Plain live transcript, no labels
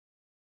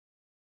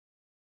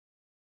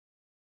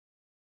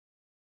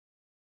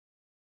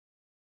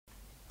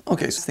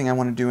Okay, so the thing I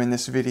want to do in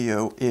this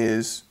video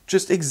is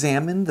just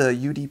examine the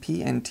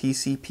UDP and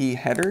TCP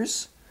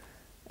headers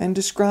and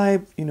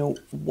describe,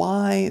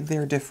 why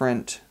they're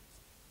different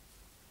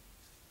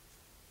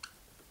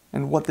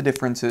and what the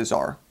differences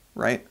are,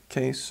 right?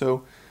 Okay,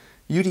 so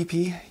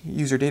UDP,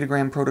 User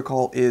Datagram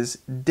Protocol, is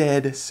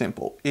dead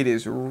simple. It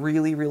is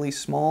really, really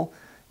small.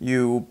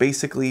 You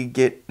basically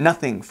get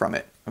nothing from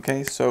it,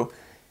 okay? So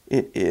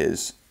it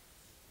is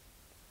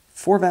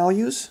 4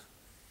 values.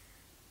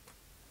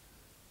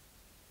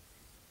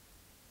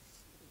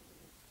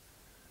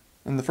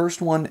 And the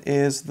first one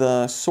is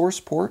the source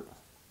port.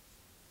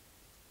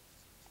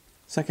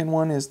 Second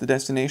one is the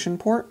destination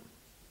port.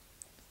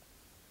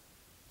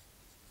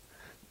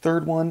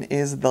 Third one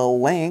is the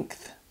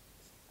length.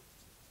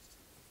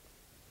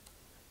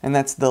 And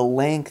that's the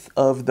length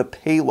of the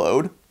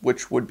payload,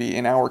 which would be,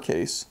 in our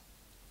case,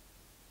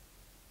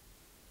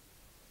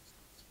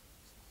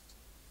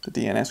 the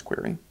DNS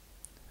query.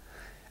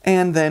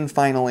 And then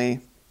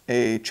finally,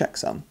 a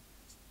checksum.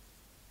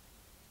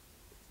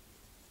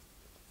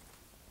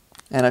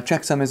 And a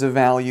checksum is a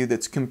value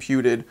that's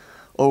computed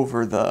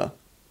over the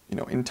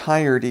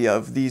entirety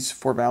of these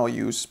 4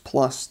 values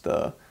plus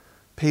the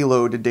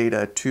payload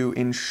data to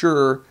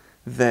ensure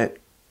that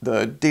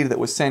the data that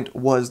was sent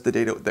was the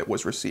data that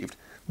was received.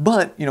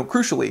 But,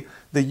 crucially,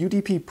 the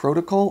UDP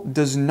protocol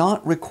does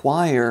not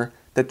require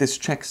that this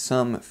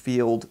checksum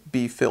field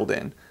be filled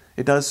in.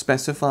 It does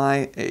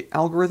specify an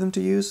algorithm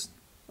to use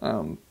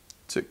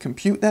to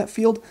compute that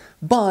field,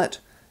 but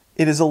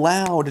it is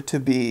allowed to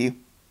be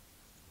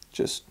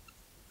just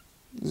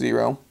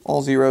 0,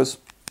 all zeros.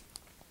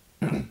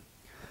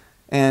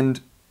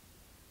 And,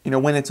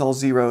 when it's all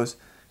zeros,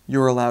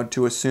 you're allowed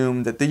to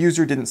assume that the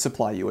user didn't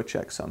supply you a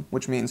checksum,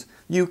 which means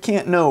you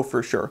can't know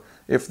for sure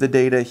if the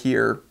data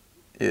here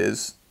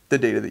is the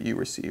data that you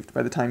received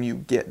by the time you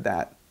get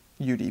that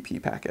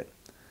UDP packet.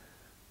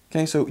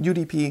 Okay, so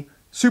UDP,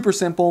 super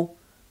simple.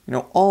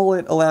 All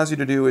it allows you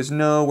to do is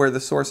know where the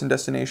source and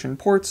destination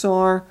ports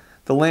are,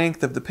 the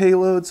length of the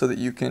payload so that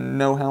you can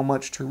know how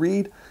much to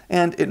read,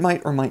 and it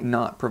might or might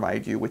not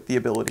provide you with the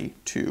ability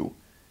to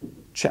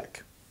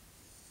check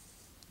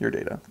your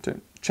data,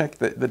 to check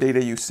that the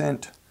data you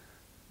sent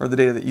or the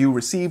data that you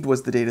received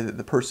was the data that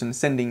the person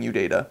sending you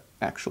data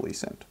actually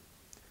sent.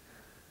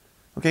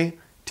 Okay,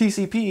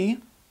 TCP,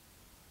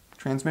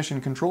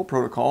 Transmission Control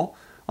Protocol,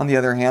 on the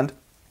other hand,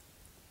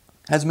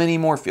 has many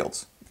more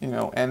fields,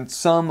 and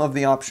some of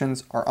the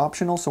options are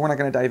optional, so we're not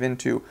going to dive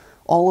into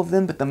all of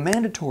them, but the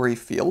mandatory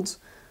fields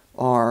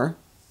are,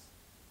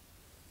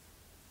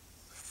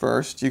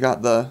 first, you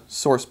got the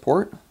source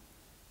port,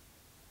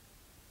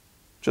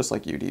 just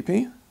like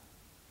UDP.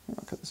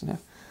 I'll cut this in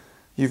half.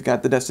 You've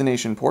got the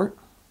destination port,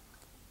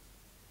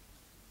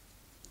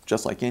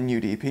 just like in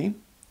UDP.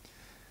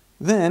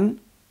 Then,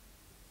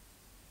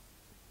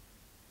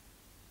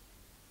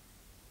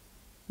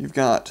 you've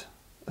got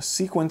a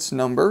sequence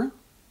number,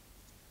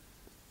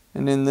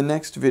 and in the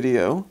next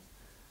video,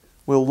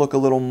 we'll look a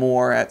little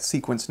more at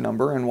sequence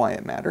number and why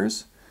it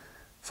matters,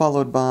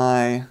 followed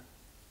by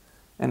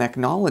an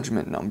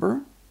acknowledgement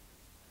number.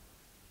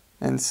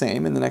 And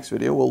same, in the next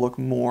video, we'll look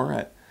more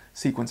at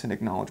sequence and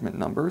acknowledgement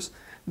numbers.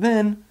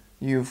 Then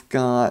you've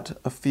got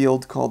a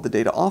field called the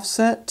data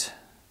offset.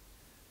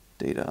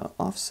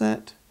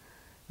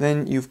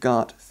 Then you've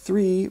got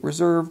 3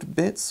 reserved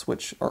bits,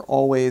 which are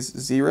always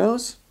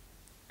zeros.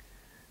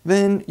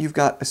 Then you've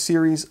got a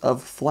series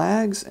of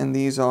flags, and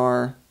these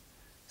are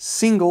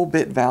single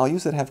bit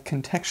values that have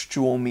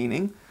contextual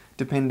meaning,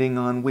 depending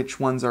on which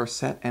ones are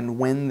set and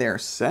when they're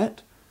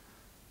set.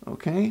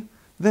 Okay.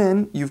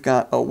 Then you've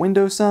got a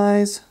window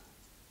size,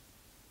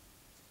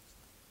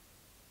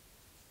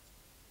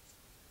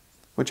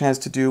 which has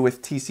to do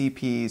with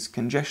TCP's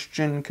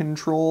congestion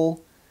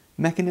control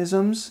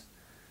mechanisms.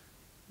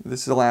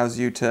 This allows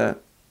you to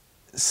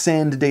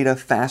send data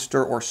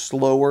faster or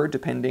slower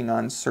depending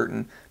on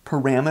certain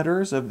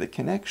parameters of the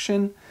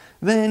connection.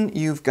 Then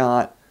you've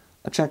got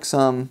a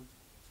checksum.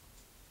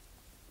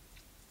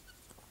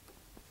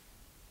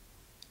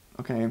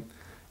 Okay,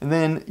 and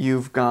then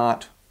you've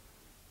got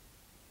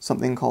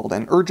something called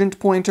an urgent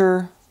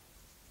pointer.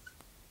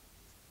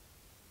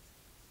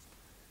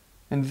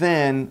 And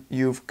then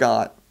you've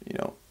got,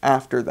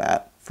 after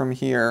that, from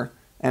here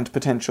and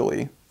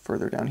potentially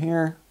further down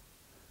here,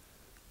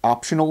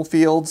 optional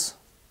fields.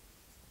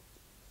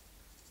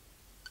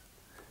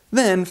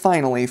 Then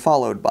finally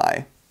followed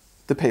by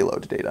the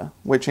payload data,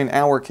 which in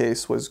our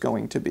case was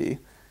going to be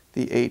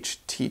the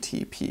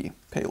HTTP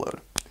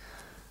payload.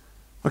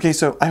 Okay,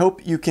 so I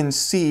hope you can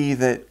see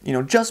that,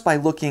 just by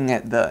looking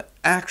at the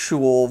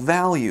actual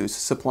values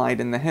supplied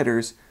in the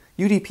headers,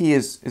 UDP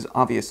is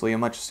obviously a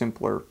much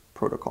simpler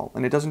protocol,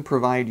 and it doesn't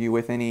provide you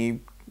with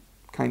any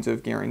kinds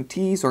of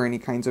guarantees or any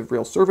kinds of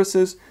real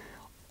services.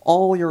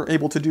 All you're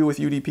able to do with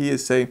UDP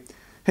is say,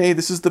 hey,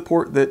 this is the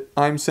port that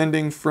I'm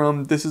sending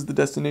from, this is the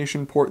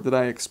destination port that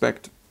I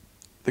expect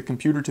the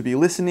computer to be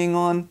listening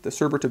on, the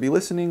server to be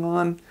listening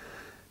on.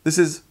 This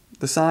is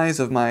the size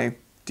of my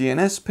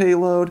DNS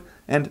payload,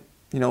 and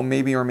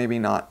maybe or maybe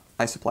not,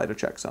 I supplied a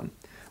checksum.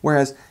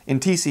 Whereas in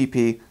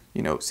TCP,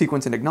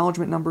 sequence and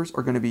acknowledgement numbers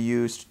are going to be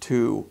used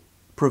to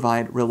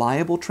provide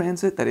reliable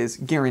transit, that is,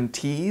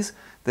 guarantees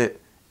that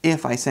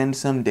if I send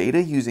some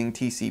data using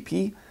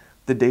TCP,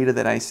 the data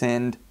that I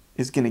send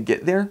is going to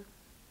get there,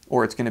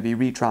 or it's going to be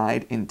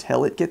retried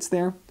until it gets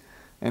there.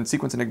 And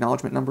sequence and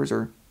acknowledgement numbers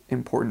are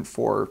important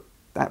for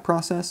that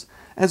process,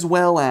 as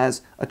well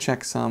as a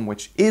checksum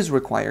which is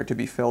required to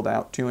be filled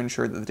out to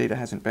ensure that the data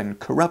hasn't been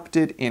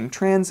corrupted in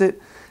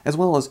transit, as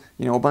well as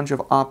a bunch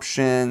of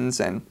options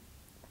and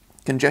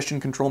congestion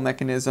control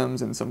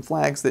mechanisms and some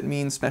flags that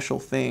mean special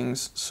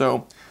things.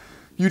 So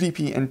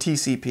UDP and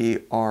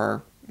TCP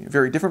are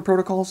very different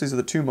protocols. These are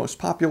the two most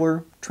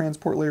popular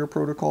transport layer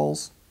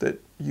protocols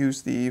that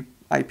use the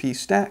IP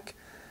stack.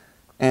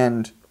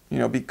 And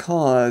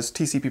because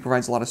TCP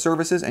provides a lot of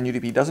services and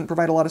UDP doesn't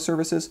provide a lot of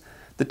services,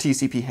 the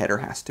TCP header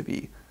has to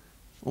be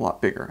a lot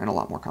bigger and a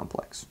lot more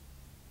complex.